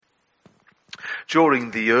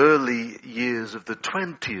During the early years of the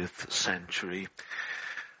 20th century,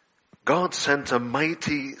 God sent a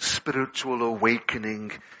mighty spiritual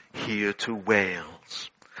awakening here to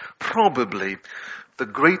Wales. Probably the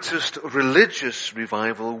greatest religious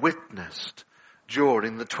revival witnessed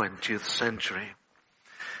during the 20th century.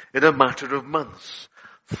 In a matter of months,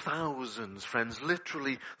 thousands, friends,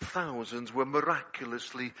 literally thousands, were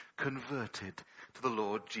miraculously converted to the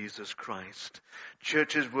Lord Jesus Christ.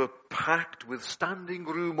 Churches were packed with standing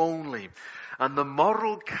room only, and the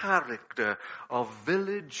moral character of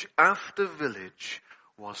village after village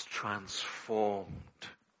was transformed.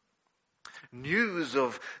 News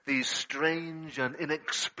of these strange and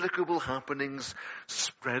inexplicable happenings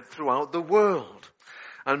spread throughout the world.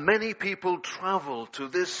 And many people traveled to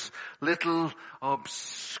this little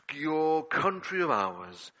obscure country of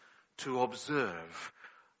ours to observe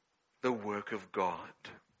the work of God.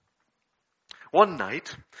 One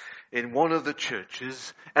night, in one of the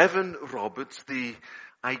churches, Evan Roberts, the,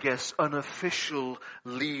 unofficial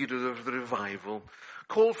leader of the revival,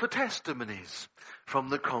 called for testimonies from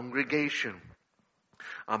the congregation.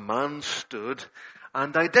 A man stood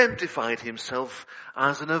and identified himself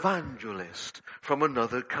as an evangelist from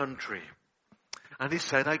another country. And he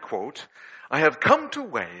said, I quote, "I have come to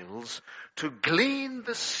Wales to glean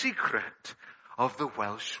the secret of the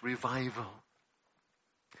Welsh revival."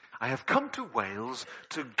 I have come to Wales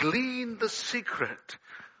to glean the secret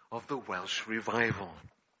of the Welsh revival.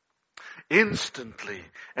 Instantly,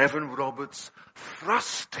 Evan Roberts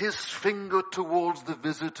thrust his finger towards the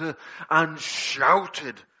visitor and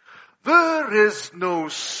shouted, "There is no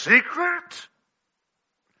secret.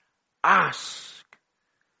 Ask,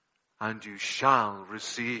 and you shall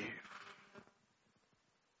receive."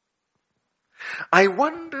 I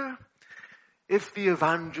wonder if the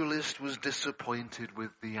evangelist was disappointed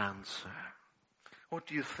with the answer. What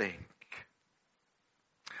do you think?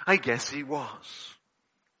 I guess he was.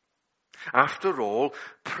 After all,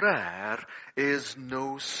 prayer is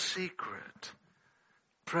no secret.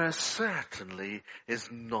 Prayer certainly is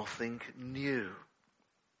nothing new.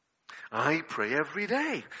 I pray every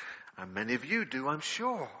day, and many of you do, I'm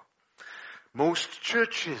sure. Most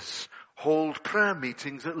churches hold prayer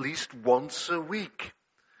meetings at least once a week.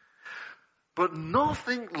 But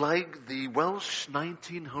nothing like the Welsh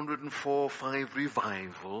 1904-5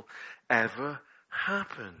 revival ever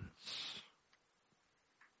happens.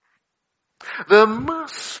 There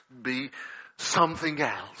must be something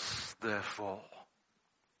else, therefore.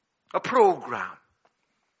 A program,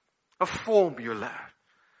 a formula,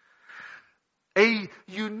 a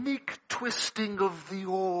unique twisting of the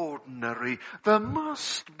ordinary. There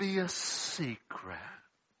must be a secret,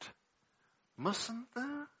 mustn't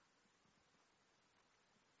there?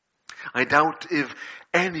 I doubt if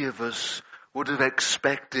any of us would have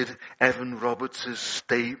expected Evan Roberts'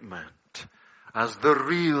 statement as the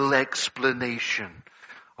real explanation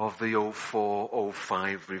of the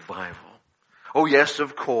 04-05 revival. Oh yes,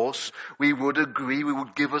 of course, we would agree, we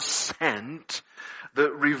would give assent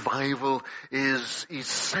that revival is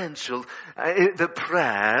essential, that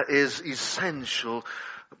prayer is essential,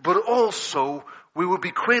 but also we would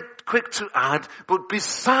be quick to add, but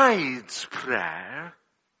besides prayer,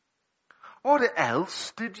 what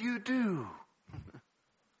else did you do?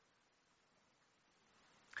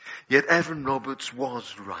 Yet Evan Roberts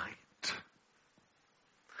was right.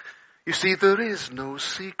 You see, there is no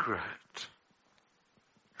secret.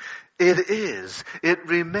 It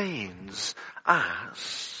remains,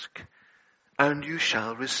 ask, and you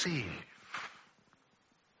shall receive.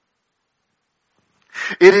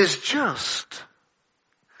 It is just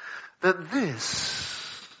that this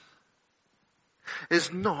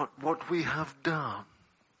is not what we have done.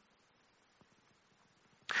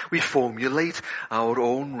 We formulate our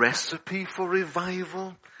own recipe for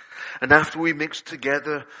revival, and after we mix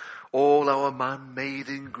together all our man-made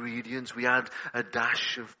ingredients, we add a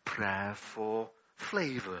dash of prayer for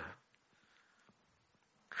flavor.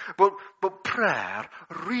 But prayer,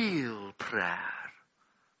 real prayer,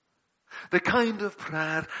 the kind of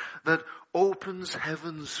prayer that opens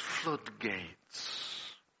heaven's floodgates,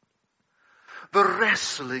 the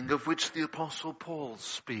wrestling of which the Apostle Paul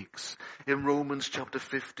speaks in Romans chapter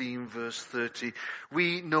 15 verse 30,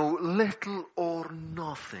 we know little or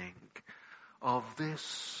nothing of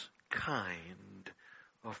this kind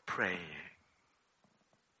of praying.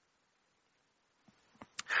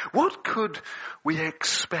 What could we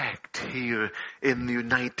expect here in the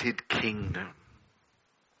United Kingdom?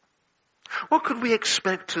 What could we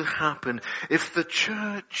expect to happen if the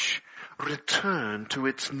church returned to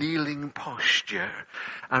its kneeling posture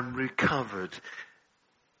and recovered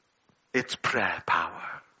its prayer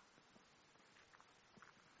power?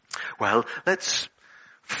 Well, let's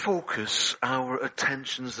focus our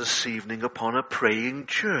attentions this evening upon a praying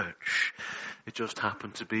church. It just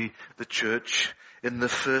happened to be the church in the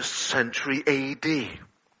 1st century AD.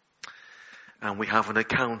 And we have an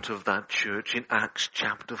account of that church in Acts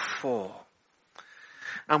chapter 4.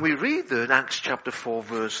 And we read there in Acts chapter 4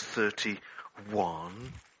 verse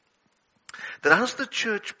 31, that as the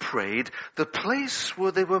church prayed, the place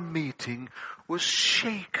where they were meeting was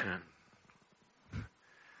shaken.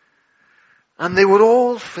 And they were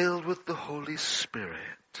all filled with the Holy Spirit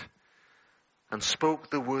and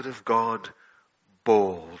spoke the word of God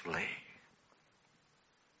boldly.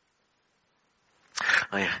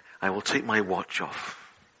 I will take my watch off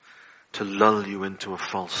to lull you into a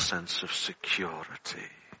false sense of security.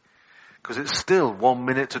 Because it's still 1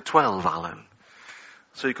 minute to 12, Alan.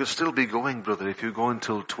 So you could still be going, brother, if you go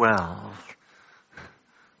until 12.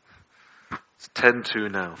 It's 10 to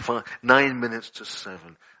now. 9 minutes to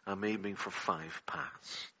 7. I'm aiming for 5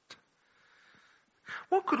 past.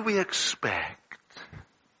 What could we expect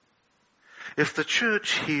if the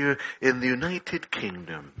church here in the United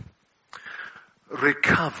Kingdom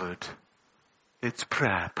recovered its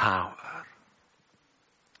prayer power?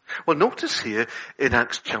 Well, notice here in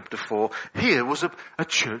Acts chapter 4, here was a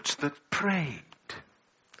church that prayed.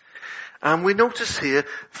 And we notice here,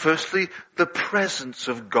 firstly, the presence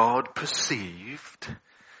of God perceived.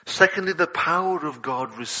 Secondly, the power of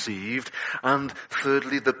God received. And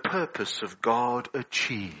thirdly, the purpose of God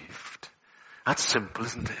achieved. That's simple,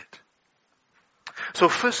 isn't it? So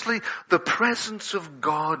firstly, the presence of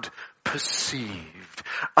God perceived.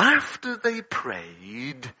 After they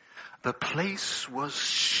prayed, the place was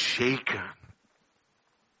shaken.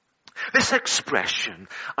 This expression,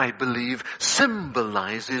 I believe,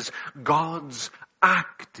 symbolizes God's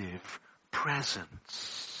active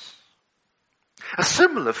presence. A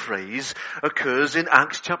similar phrase occurs in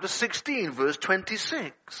Acts chapter 16, verse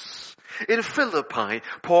 26. In Philippi,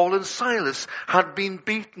 Paul and Silas had been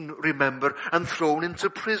beaten, remember, and thrown into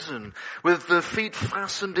prison with their feet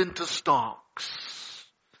fastened into stocks.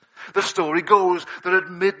 The story goes that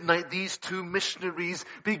at midnight these two missionaries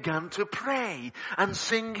began to pray and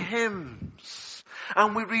sing hymns.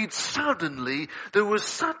 And we read, suddenly there was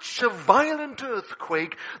such a violent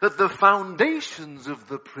earthquake that the foundations of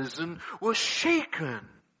the prison were shaken.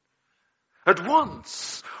 At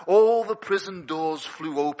once, all the prison doors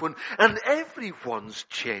flew open and everyone's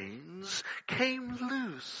chains came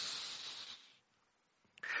loose.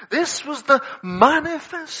 This was the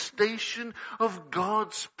manifestation of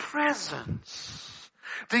God's presence,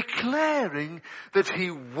 declaring that He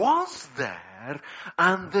was there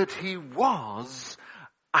and that He was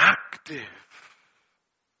active.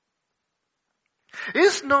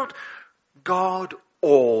 Is not God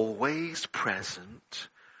always present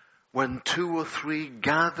when 2 or 3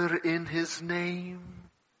 gather in His name?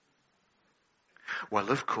 Well,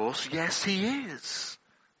 of course, yes, He is.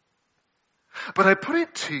 But I put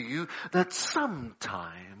it to you that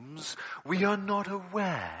sometimes we are not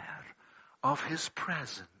aware of His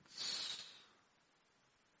presence.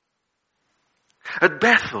 At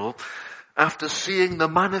Bethel, after seeing the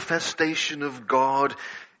manifestation of God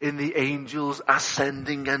in the angels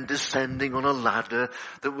ascending and descending on a ladder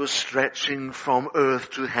that was stretching from earth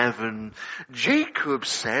to heaven, Jacob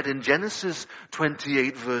said in Genesis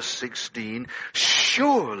 28 verse 16,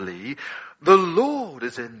 surely the Lord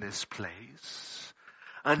is in this place,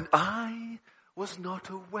 and I was not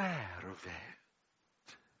aware of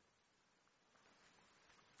it.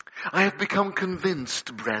 I have become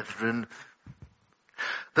convinced, brethren,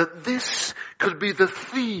 that this could be the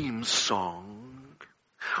theme song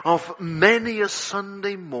of many a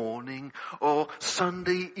Sunday morning or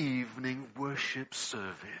Sunday evening worship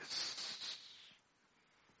service.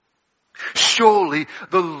 Surely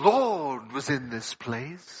the Lord was in this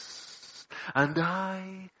place, and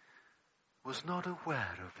I was not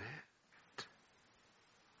aware of it.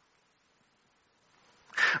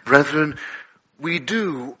 Brethren, we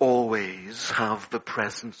do always have the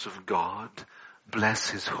presence of God, bless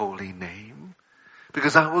His holy name,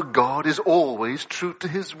 because our God is always true to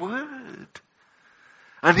His word.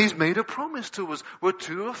 And He's made a promise to us, where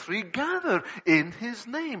 2 or 3 gather in His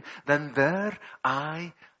name, then there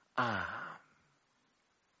I am.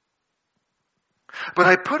 But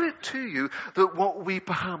I put it to you that what we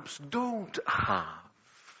perhaps don't have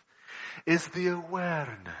is the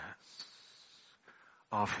awareness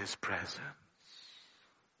of His presence.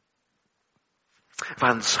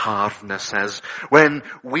 Vance Havner says, when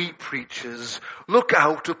we preachers look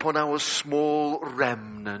out upon our small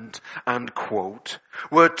remnant and quote,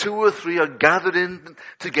 where 2 or 3 are gathered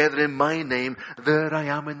together in my name, there I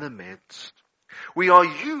am in the midst. We are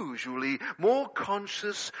usually more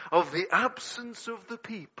conscious of the absence of the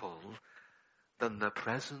people than the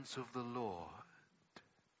presence of the Lord.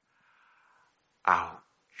 Ouch.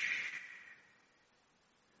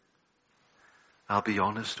 I'll be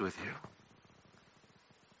honest with you.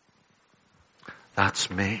 That's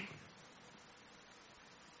me.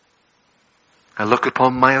 I look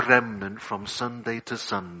upon my remnant from Sunday to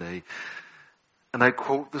Sunday, and I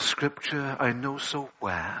quote the scripture I know so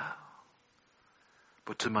well,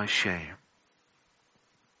 but to my shame,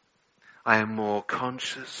 I am more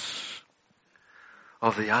conscious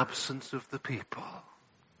of the absence of the people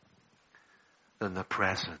than the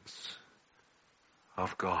presence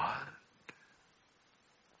of God.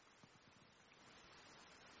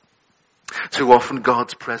 Too often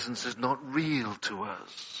God's presence is not real to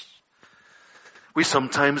us. We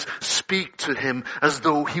sometimes speak to Him as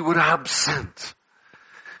though He were absent.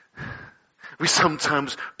 We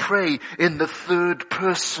sometimes pray in the third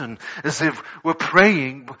person as if we're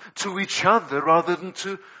praying to each other rather than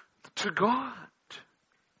to God.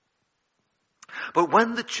 But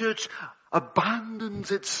when the church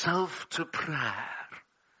abandons itself to prayer,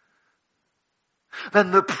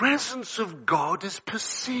 then the presence of God is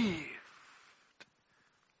perceived.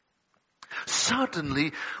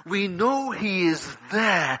 Suddenly, we know He is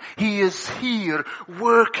there. He is here,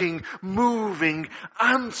 working, moving,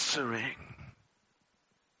 answering.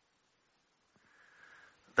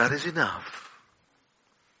 That is enough.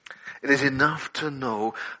 It is enough to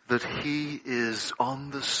know that He is on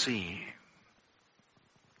the scene.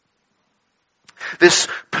 This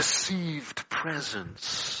perceived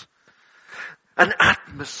presence, an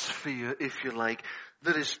atmosphere, if you like,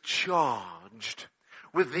 that is charged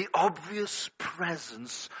with the obvious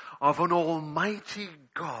presence of an almighty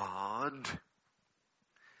God,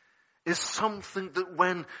 is something that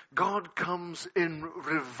when God comes in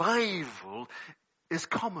revival is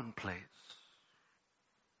commonplace.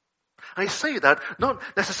 I say that not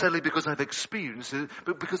necessarily because I've experienced it,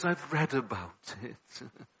 but because I've read about it.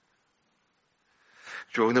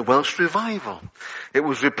 During the Welsh revival, it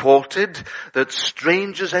was reported that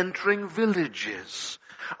strangers entering villages,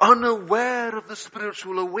 unaware of the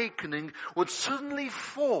spiritual awakening, would suddenly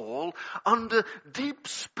fall under deep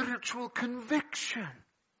spiritual conviction.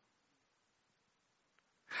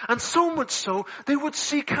 And so much so, they would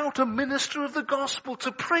seek out a minister of the gospel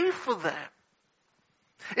to pray for them.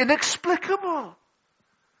 Inexplicable.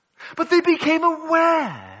 But they became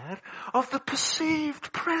aware of the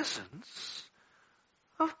perceived presence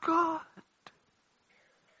of God.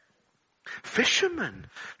 Fishermen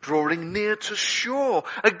drawing near to shore,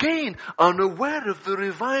 again unaware of the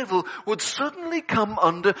revival, would suddenly come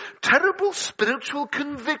under terrible spiritual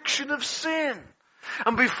conviction of sin.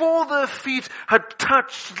 And before their feet had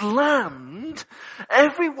touched land,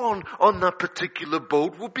 everyone on that particular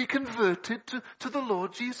boat would be converted to the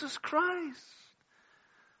Lord Jesus Christ.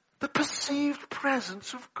 The perceived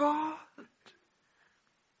presence of God.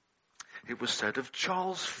 It was said of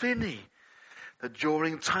Charles Finney that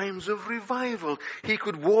during times of revival, he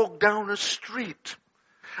could walk down a street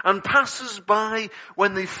and passers-by,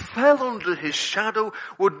 when they fell under his shadow,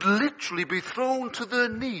 would literally be thrown to their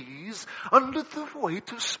knees under the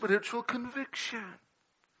weight of spiritual conviction.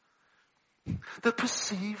 The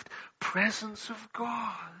perceived presence of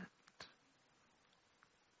God.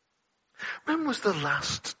 When was the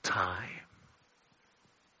last time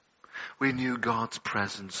we knew God's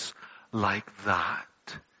presence like that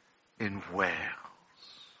in Wales?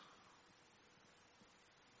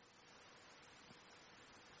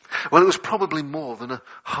 Well, it was probably more than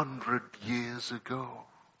 100 years ago.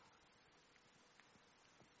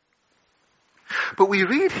 But we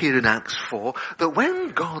read here in Acts 4 that when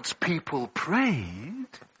God's people prayed,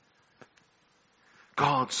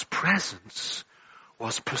 God's presence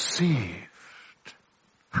was perceived.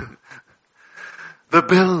 The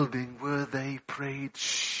building where they prayed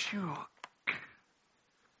shook.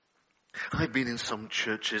 I've been in some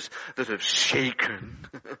churches that have shaken.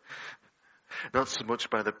 Not so much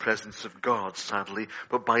by the presence of God, sadly,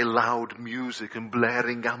 but by loud music and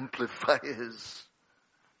blaring amplifiers.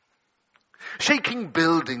 Shaking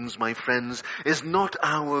buildings, my friends, is not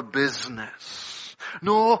our business,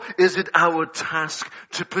 nor is it our task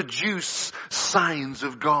to produce signs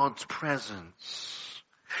of God's presence.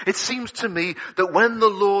 It seems to me that when the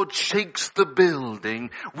Lord shakes the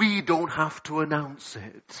building, we don't have to announce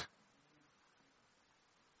it.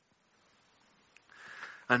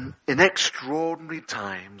 And in extraordinary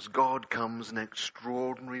times, God comes in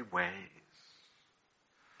extraordinary ways.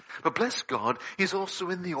 But bless God, He's also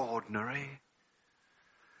in the ordinary.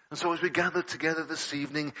 And so as we gather together this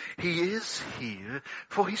evening, he is here,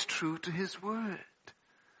 for he's true to his word.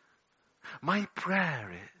 My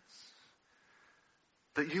prayer is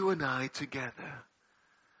that you and I together,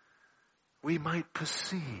 we might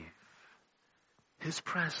perceive his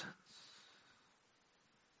presence.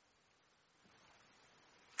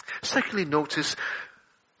 Secondly, notice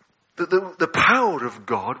that the power of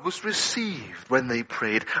God was received when they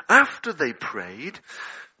prayed. After they prayed,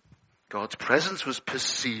 God's presence was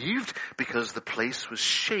perceived because the place was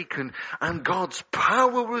shaken, and God's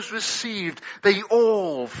power was received. They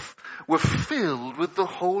all were filled with the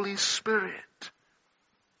Holy Spirit.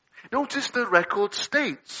 Notice the record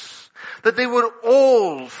states that they were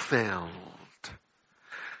all filled.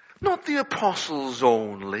 Not the apostles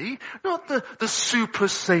only, not the super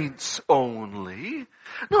saints only,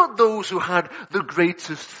 not those who had the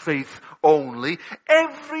greatest faith only.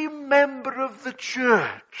 Every member of the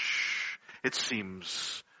church, it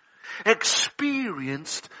seems,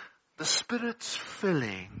 experienced the Spirit's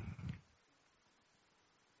filling.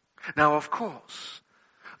 Now, of course,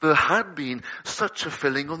 there had been such a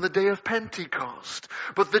filling on the day of Pentecost.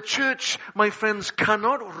 But the church, my friends,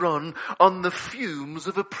 cannot run on the fumes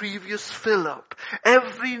of a previous fill-up.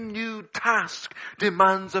 Every new task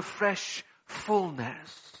demands a fresh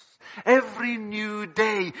fullness. Every new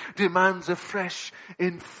day demands a fresh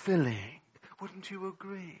infilling. Wouldn't you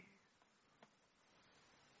agree?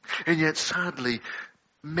 And yet, sadly,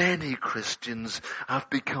 many Christians have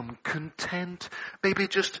become content, maybe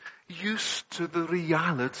just used to the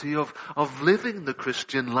reality of living the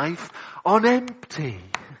Christian life on empty.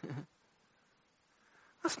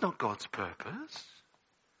 That's not God's purpose.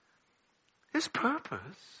 His purpose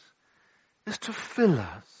is to fill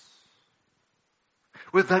us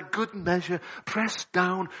with that good measure, pressed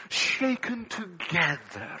down, shaken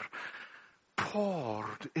together,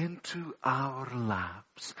 poured into our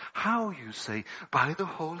laps. How, you say? By the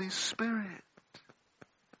Holy Spirit.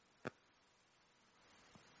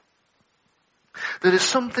 There is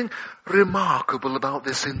something remarkable about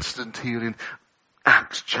this instant here in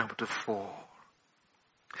Acts chapter 4.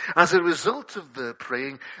 As a result of their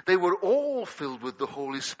praying, they were all filled with the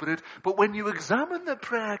Holy Spirit, but when you examine their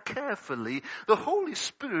prayer carefully, the Holy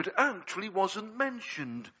Spirit actually wasn't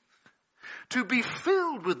mentioned. To be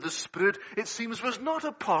filled with the Spirit, it seems, was not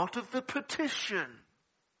a part of the petition.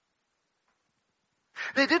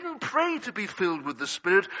 They didn't pray to be filled with the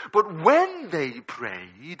Spirit, but when they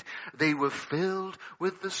prayed, they were filled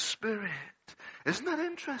with the Spirit. Isn't that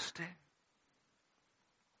interesting?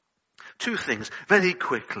 Two things, very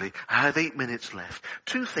quickly. I have 8 minutes left.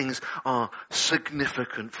 Two things are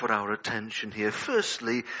significant for our attention here.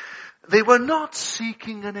 Firstly, they were not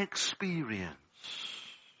seeking an experience.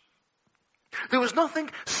 There was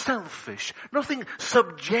nothing selfish, nothing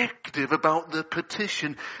subjective about the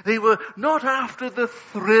petition. They were not after the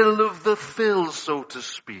thrill of the fill, so to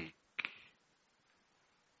speak.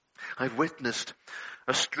 I've witnessed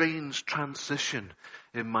a strange transition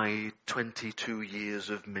in my 22 years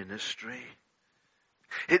of ministry.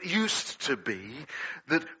 It used to be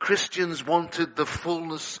that Christians wanted the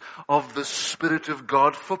fullness of the Spirit of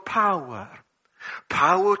God for power.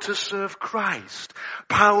 Power to serve Christ.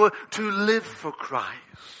 Power to live for Christ.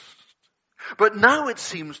 But now it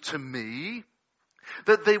seems to me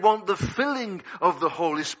that they want the filling of the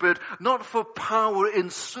Holy Spirit not for power in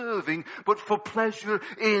serving, but for pleasure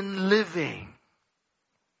in living.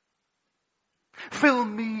 Fill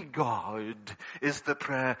me, God, is the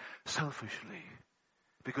prayer selfishly,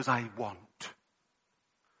 because I want.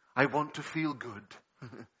 I want to feel good.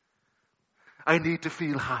 I need to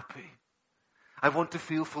feel happy. I want to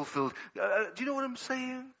feel fulfilled. Do you know what I'm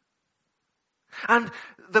saying? And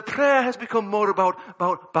the prayer has become more about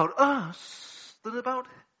us than about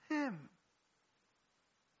Him.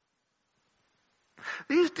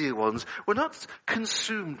 These dear ones were not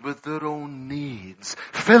consumed with their own needs.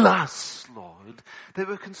 Fill us, Lord. They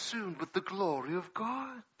were consumed with the glory of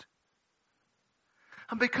God.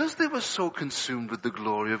 And because they were so consumed with the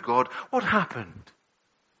glory of God, what happened?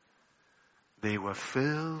 They were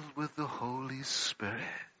filled with the Holy Spirit.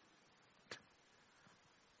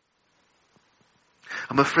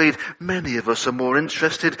 I'm afraid many of us are more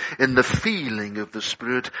interested in the feeling of the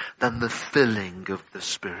Spirit than the filling of the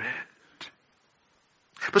Spirit.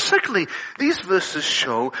 But secondly, these verses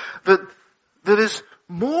show that there is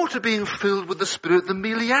more to being filled with the Spirit than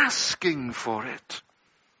merely asking for it.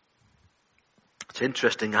 It's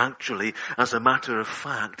interesting, actually, as a matter of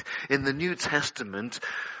fact, in the New Testament,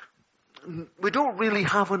 we don't really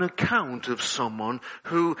have an account of someone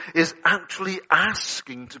who is actually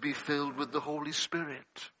asking to be filled with the Holy Spirit.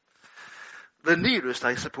 The nearest,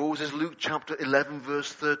 I suppose, is Luke chapter 11,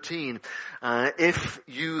 verse 13. If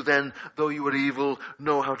you then, though you are evil,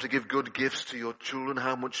 know how to give good gifts to your children,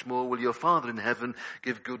 how much more will your Father in heaven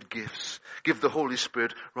give good gifts? Give the Holy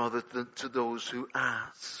Spirit rather than to those who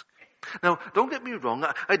ask. Now, don't get me wrong.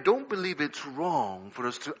 I don't believe it's wrong for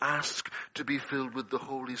us to ask to be filled with the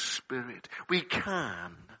Holy Spirit. We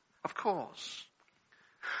can, of course.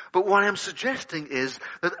 But what I'm suggesting is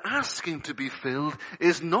that asking to be filled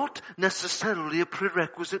is not necessarily a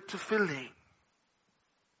prerequisite to filling.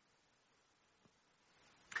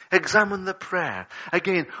 Examine the prayer.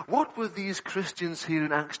 Again, what were these Christians here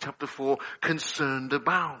in Acts chapter 4 concerned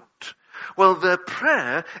about? Well, their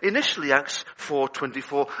prayer, initially Acts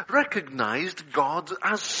 4:24, recognized God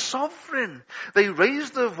as sovereign. They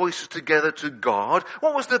raised their voices together to God.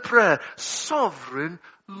 What was their prayer? Sovereign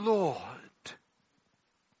Lord.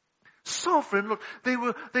 Sovereign Lord.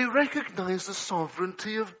 They recognized the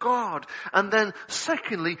sovereignty of God. And then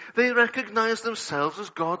secondly, they recognized themselves as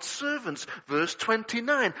God's servants. Verse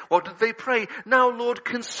 29. What did they pray? Now, Lord,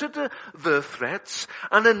 consider their threats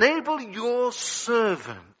and enable your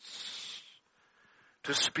servants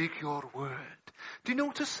to speak your word. Do you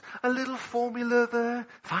notice a little formula there?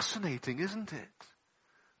 Fascinating, isn't it?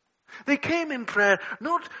 They came in prayer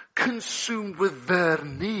not consumed with their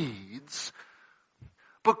needs,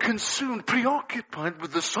 but consumed, preoccupied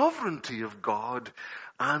with the sovereignty of God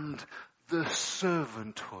and the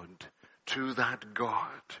servanthood to that God.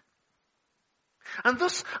 And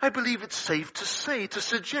thus, I believe it's safe to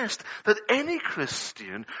suggest that any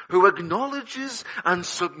Christian who acknowledges and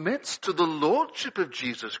submits to the Lordship of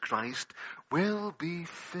Jesus Christ will be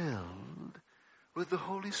filled with the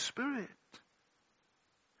Holy Spirit.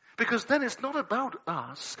 Because then it's not about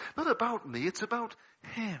us, not about me, it's about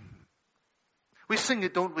Him. We sing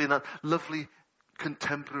it, don't we, in that lovely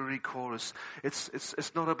contemporary chorus.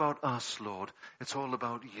 It's not about us, Lord. It's all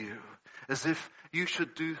about you. As if you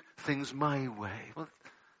should do things my way. Well,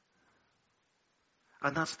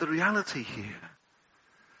 and that's the reality here.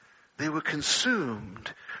 They were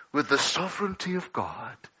consumed with the sovereignty of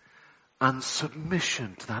God and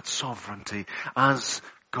submission to that sovereignty as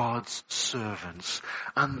God's servants.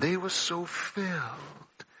 And they were so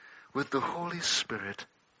filled with the Holy Spirit.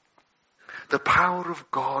 The power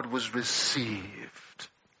of God was received.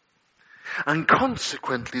 And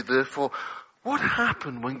consequently, therefore, what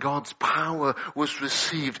happened when God's power was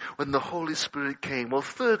received, when the Holy Spirit came? Well,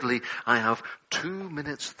 thirdly, I have 2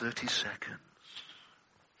 minutes, 30 seconds.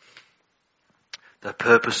 The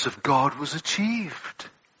purpose of God was achieved.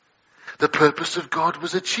 The purpose of God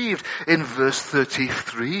was achieved. In verse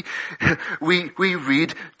 33, we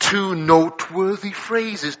read 2 noteworthy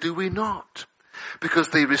phrases, do we not? Because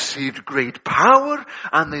they received great power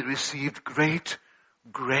and they received great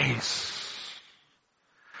grace.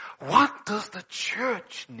 What does the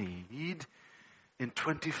church need in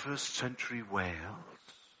 21st century Wales?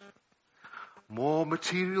 More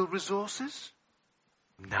material resources?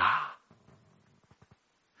 Nah.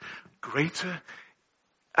 Greater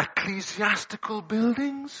ecclesiastical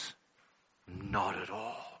buildings? Not at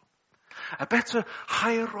all. A better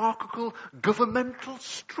hierarchical governmental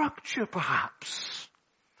structure, perhaps?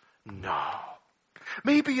 No.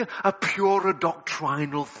 Maybe a purer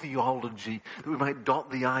doctrinal theology that we might dot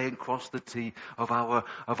the I and cross the T of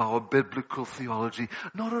our biblical theology.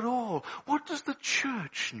 Not at all. What does the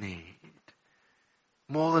church need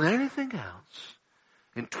more than anything else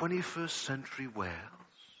in 21st century Wales?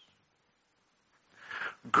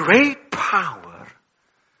 Great power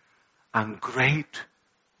and great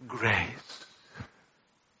grace.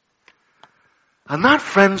 And that,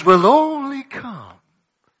 friends, will only come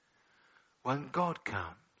when God comes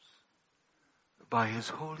by His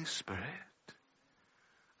Holy Spirit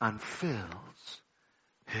and fills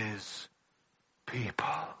His people.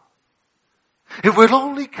 It will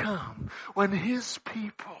only come when His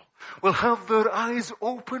people will have their eyes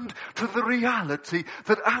opened to the reality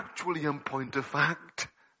that actually, in point of fact,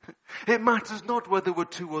 it matters not whether we're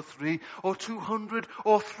 2 or 3 or 200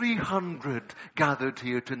 or 300 gathered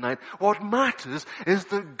here tonight. What matters is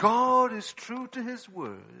that God is true to His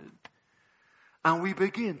word and we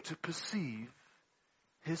begin to perceive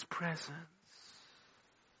His presence.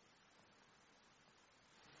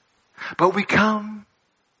 But we come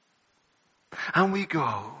and we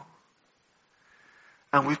go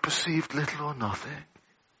and we've perceived little or nothing.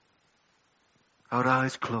 Our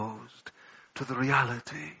eyes closed to the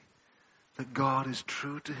reality that God is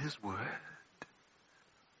true to His word.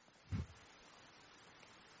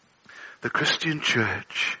 The Christian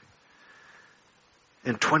church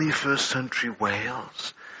in 21st century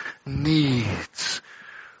Wales needs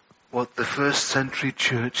what the first century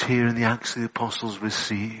church here in the Acts of the Apostles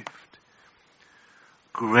received.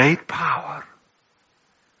 Great power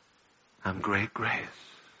and great grace.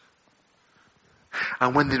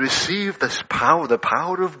 And when they received this power, the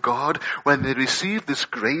power of God, when they received this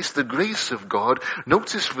grace, the grace of God,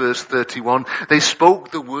 notice verse 31, they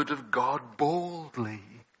spoke the word of God boldly.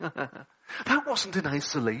 That wasn't in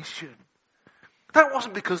isolation. That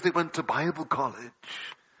wasn't because they went to Bible college.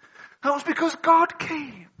 That was because God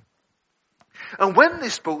came. And when they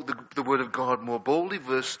spoke the word of God more boldly,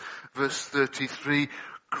 verse 33,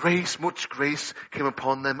 grace, much grace came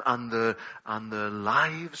upon them, and their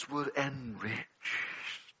lives were enriched.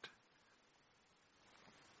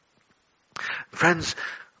 Friends,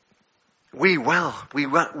 we are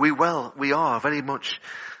very much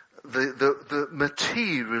the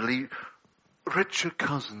materially richer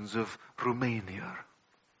cousins of Romania.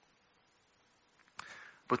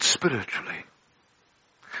 But spiritually,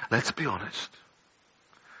 let's be honest,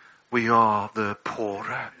 we are the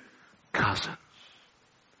poorer cousins.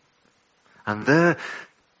 And there,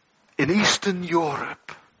 in Eastern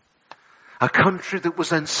Europe, a country that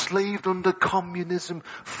was enslaved under communism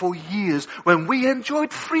for years, when we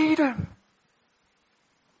enjoyed freedom,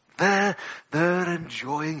 they're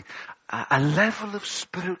enjoying a level of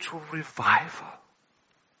spiritual revival.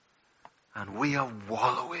 And we are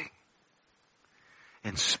wallowing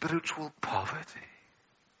in spiritual poverty.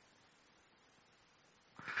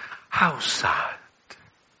 How sad.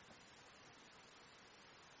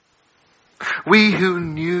 We who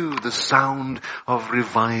knew the sound of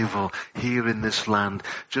revival here in this land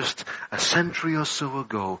just a century or so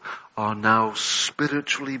ago are now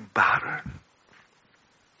spiritually barren.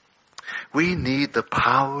 We need the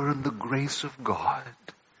power and the grace of God.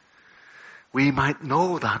 We might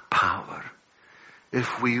know that power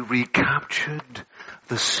if we recaptured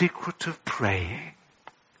the secret of praying.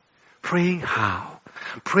 Praying how?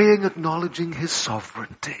 Praying acknowledging His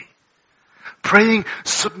sovereignty. Praying,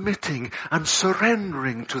 submitting and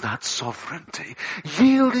surrendering to that sovereignty.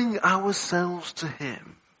 Yielding ourselves to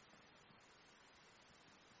Him.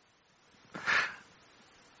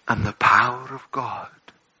 And the power of God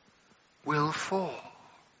will fall.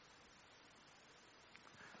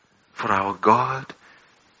 For our God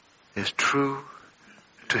is true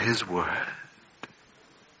to His word.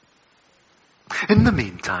 In the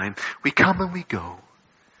meantime, we come and we go.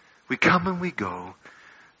 We come and we go.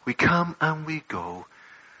 We come and we go.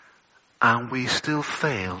 And we still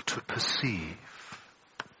fail to perceive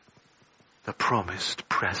the promised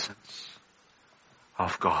presence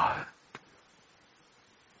of God.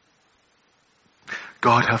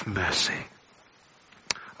 God have mercy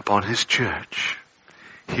upon His church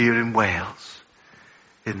here in Wales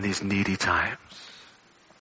in these needy times.